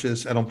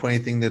cautious. I don't put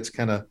anything that's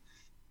kind of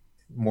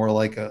more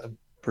like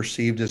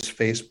perceived as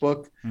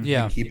Facebook.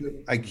 Yeah.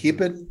 I keep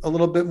it a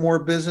little bit more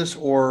business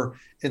or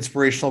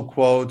inspirational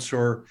quotes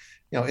or,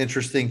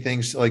 interesting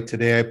things. Like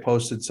today I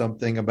posted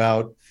something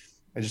about,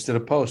 I just did a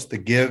post. The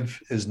give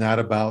is not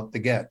about the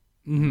get.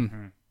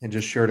 Mm-hmm. And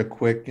just shared a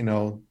quick,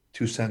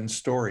 2-sentence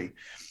story.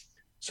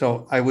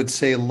 So I would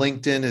say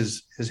LinkedIn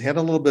has had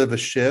a little bit of a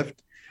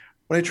shift,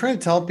 what I try to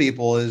tell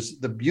people is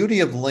the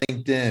beauty of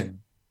LinkedIn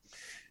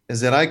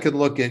is that I could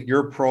look at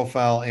your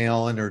profile,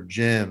 Alan, or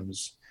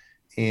Jim's,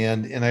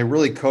 and I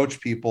really coach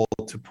people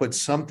to put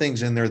some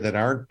things in there that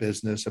aren't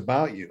business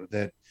about you,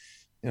 that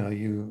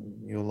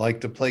you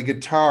like to play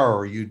guitar,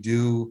 or you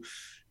do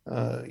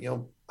you're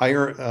an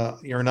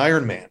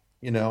Ironman,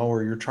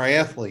 or you're a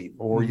triathlete,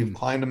 or you've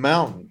climbed a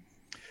mountain,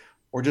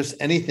 or just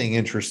anything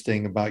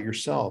interesting about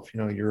yourself.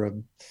 You're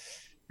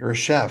a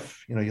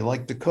chef, you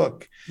like to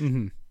cook.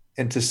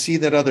 And to see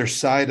that other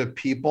side of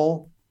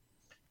people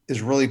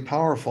is really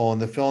powerful,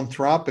 and the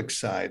philanthropic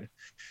side.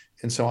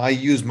 And so I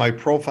use my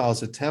profile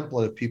as a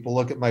template. If people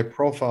look at my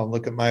profile and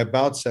look at my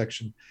about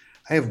section,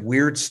 I have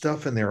weird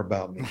stuff in there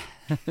about me.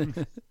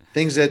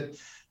 things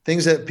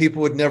that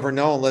people would never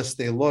know unless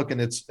they look.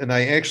 And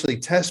I actually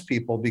test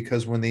people,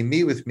 because when they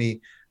meet with me,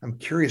 I'm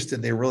curious,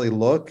 did they really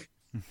look?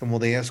 And will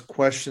they ask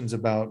questions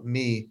about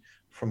me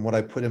from what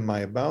I put in my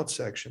about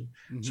section?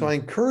 So I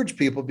encourage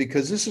people,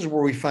 because this is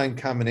where we find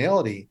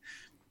commonality.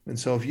 And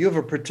so if you have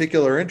a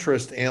particular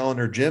interest, Alan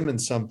or Jim, in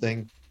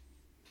something,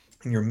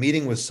 and you're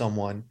meeting with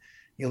someone,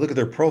 you look at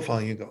their profile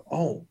and you go,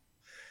 oh,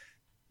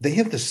 they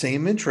have the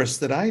same interests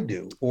that I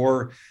do.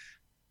 Or,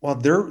 well,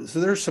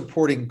 they're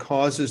supporting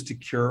causes to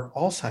cure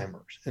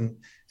Alzheimer's. And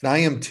I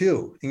am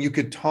too. And you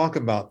could talk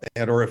about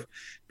that. Or if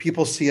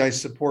people see I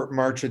support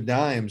March of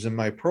Dimes in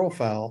my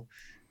profile,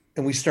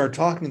 and we start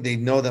talking, they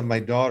know that my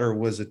daughter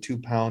was a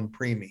 2-pound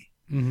preemie.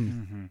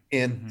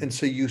 And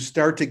so you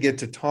start to get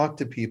to talk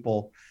to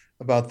people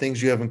about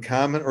things you have in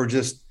common, or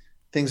just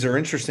things that are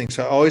interesting.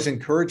 So I always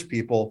encourage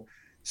people,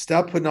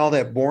 stop putting all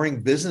that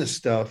boring business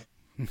stuff,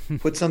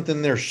 put something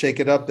in there, shake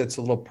it up, that's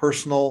a little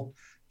personal,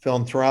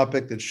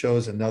 philanthropic, that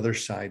shows another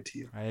side to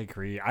you. I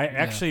agree.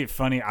 Actually,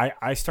 funny,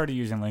 I started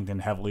using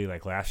LinkedIn heavily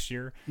like last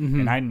year,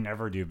 and I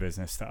never do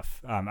business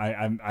stuff.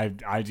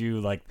 I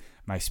do like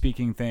my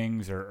speaking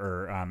things,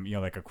 or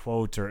like a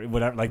quote or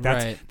whatever. Like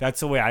that's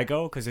the way I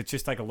go, because it's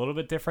just like a little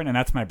bit different, and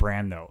that's my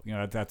brand though.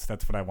 That's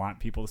what I want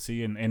people to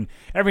see. And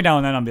every now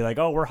and then I'll be like,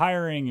 oh, we're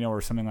hiring,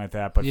 or something like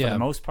that. But for the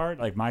most part,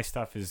 like my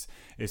stuff is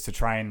to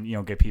try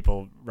and get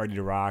people ready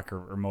to rock,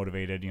 or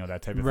motivated,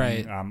 that type of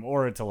thing.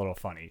 Or it's a little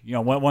funny,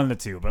 one of the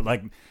two. But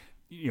like,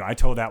 I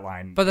told that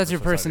line. But that's your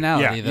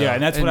personality, though. Yeah,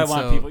 and that's what I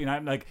want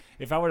people. Like,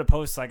 if I were to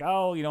post like,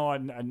 oh,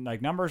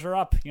 like numbers are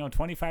up,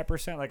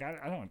 25%. Like,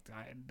 I don't.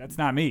 That's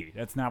not me.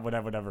 That's not what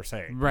I would ever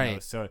say.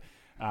 Right. So,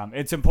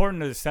 it's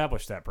important to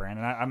establish that brand,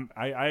 and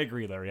I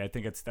agree, Larry. I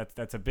think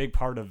that's a big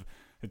part of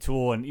the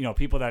tool, and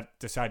people that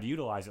decide to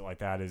utilize it like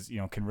that is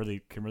can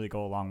really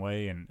go a long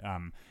way, and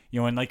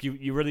and like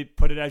you really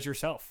put it as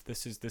yourself.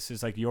 This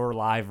is like your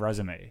live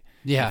resume,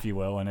 if you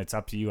will, and it's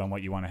up to you on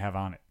what you want to have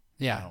on it.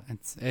 Yeah,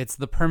 it's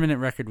the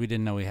permanent record we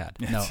didn't know we had.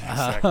 No,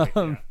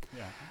 exactly.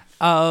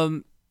 Yeah.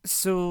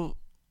 So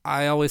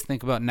I always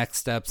think about next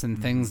steps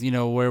and things,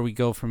 where we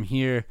go from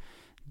here.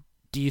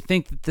 Do you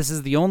think that this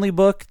is the only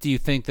book? Do you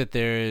think that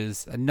there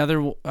is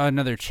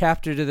another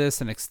chapter to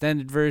this, an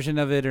extended version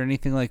of it, or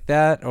anything like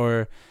that?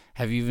 Or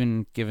have you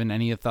even given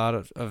any thought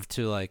of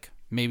to like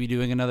maybe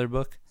doing another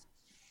book?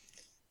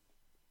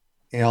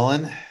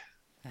 Alan,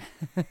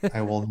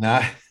 I will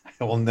not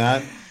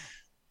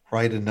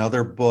write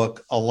another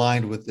book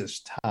aligned with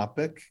this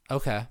topic.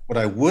 Okay. What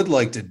I would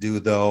like to do,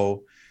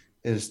 though,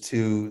 is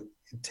to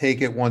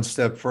take it one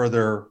step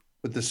further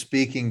with the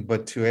speaking,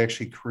 but to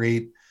actually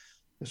create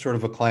sort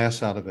of a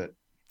class out of it.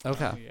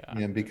 Okay.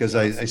 And because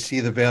I see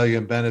the value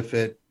and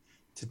benefit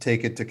to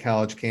take it to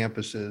college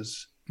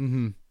campuses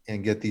and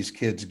get these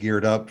kids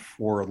geared up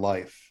for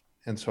life.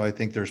 And so I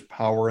think there's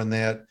power in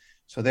that.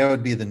 So that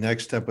would be the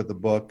next step with the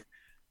book.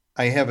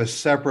 I have a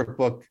separate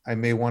book I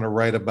may want to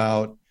write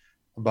about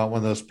one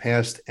of those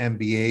past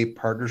MBA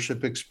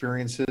partnership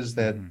experiences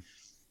that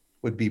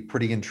would be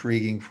pretty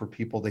intriguing for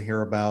people to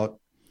hear about.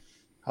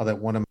 How that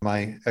one of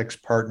my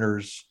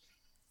ex-partners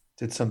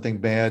did something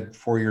bad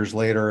 4 years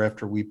later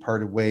after we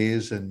parted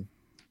ways and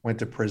went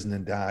to prison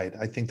and died.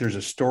 I think there's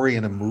a story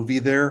in a movie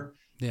there,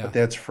 but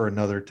that's for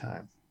another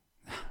time.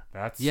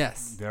 That's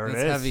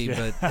heavy,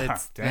 but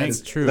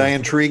it's true. Did I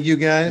intrigue you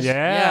guys?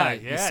 Yeah,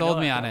 you sold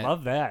me on it. I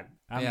love that.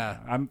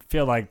 I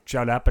feel like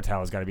Judd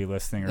Apatow's got to be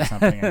listening or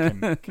something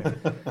and can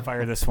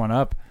fire this one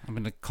up. I'm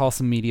going to call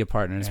some media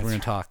partners. We're going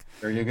to talk.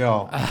 There you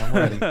go. I'm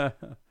ready.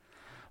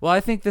 Well, I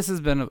think this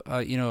has been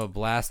a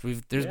blast.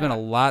 There's been a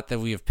lot that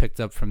we have picked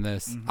up from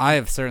this. I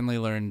have certainly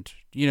learned,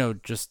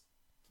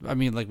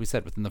 like we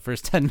said, within the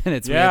first 10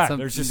 minutes.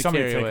 There's just so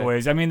many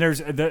takeaways. I mean, there's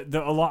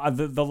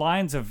the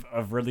lines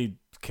of really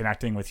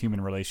connecting with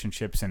human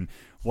relationships and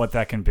what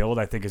that can build,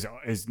 I think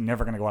is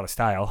never going to go out of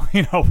style.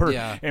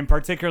 And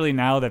particularly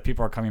now that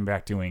people are coming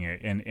back doing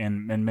it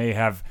and may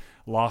have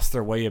lost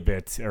their way a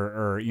bit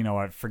or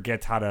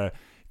forget how to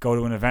go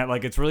to an event.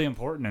 Like, it's really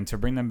important, and to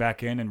bring them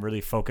back in and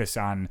really focus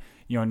on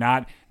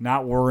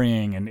not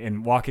worrying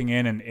and walking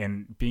in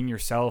and being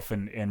yourself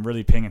and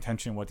really paying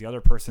attention to what the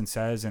other person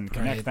says and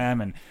connect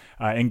them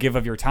and give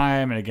of your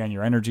time and again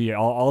your energy.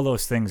 All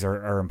those things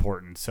are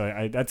important. So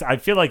I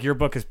feel like your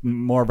book is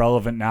more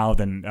relevant now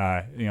than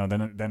in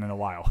a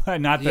while.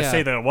 Not to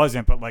say that it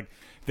wasn't, but like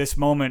this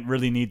moment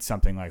really needs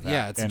something like that.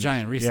 Yeah, it's a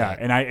giant reset.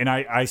 Yeah, and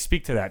I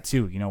speak to that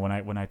too.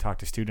 When I talk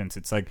to students,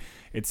 it's like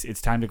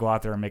it's time to go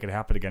out there and make it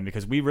happen again,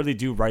 because we really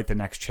do write the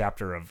next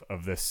chapter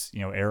of this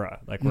era.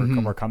 Like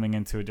we're coming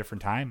into a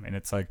different time, and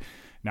it's like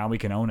now we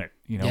can own it.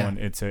 And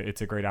it's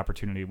a great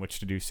opportunity in which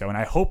to do so. And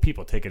I hope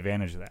people take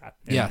advantage of that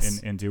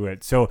and do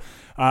it. So,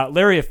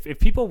 Larry, if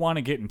people want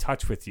to get in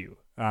touch with you,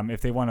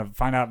 if they want to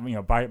find out,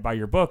 buy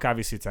your book,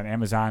 obviously it's on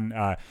Amazon.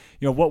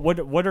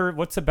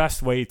 What's the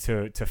best way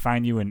to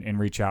find you and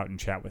reach out and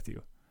chat with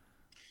you?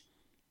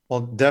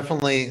 Well,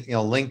 definitely,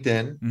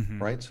 LinkedIn,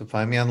 right? So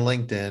find me on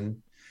LinkedIn.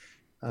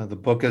 The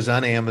book is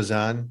on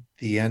Amazon,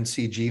 The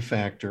NCG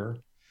Factor.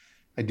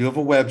 I do have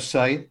a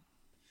website.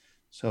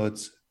 So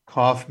it's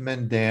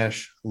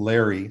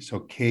Kaufman-Larry. So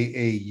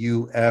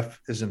KAUF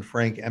as in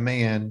Frank,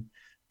 MAN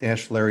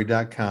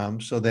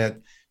 -Larry.com. So that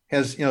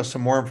has,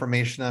 some more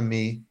information on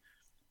me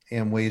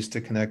and ways to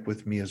connect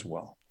with me as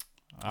well.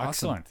 Awesome.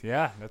 Excellent.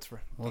 Yeah, that's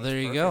right. Well, there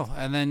you go.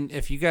 And then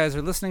if you guys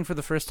are listening for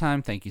the first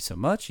time, thank you so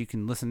much. You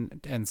can listen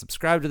and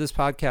subscribe to this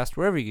podcast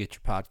wherever you get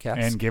your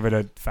podcasts. And give it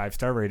a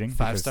 5-star rating.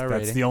 5-star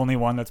rating. That's the only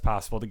one that's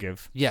possible to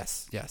give.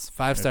 Yes.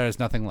 5 stars,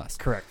 nothing less.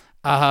 Correct.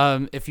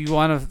 If you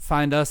want to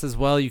find us as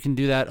well, you can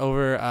do that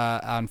over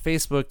on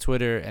Facebook,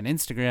 Twitter, and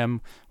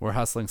Instagram. We're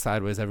Hustling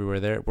Sideways everywhere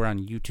there. We're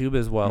on YouTube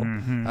as well.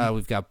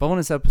 We've got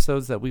bonus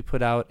episodes that we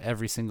put out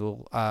every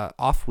single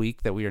off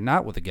week that we are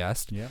not with a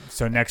guest. Yeah.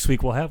 So next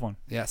week we'll have one.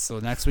 Yes. So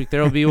next week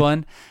there will be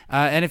one.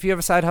 And if you have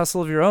a side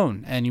hustle of your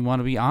own and you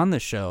want to be on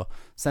this show,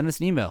 send us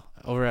an email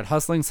over at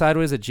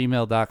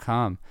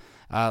hustlingsideways@gmail.com.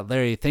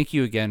 Larry, thank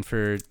you again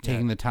for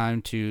taking the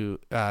time to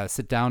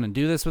sit down and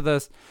do this with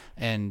us.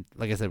 And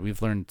like I said,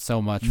 we've learned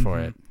so much for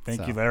it.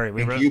 Thank you, Larry.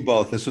 Thank you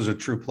both. This was a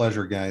true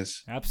pleasure,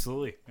 guys.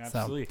 Absolutely.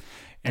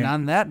 And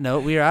on that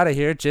note, we are out of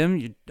here. Jim,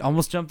 you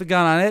almost jumped the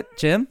gun on it.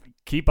 Jim?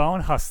 Keep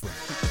on hustling.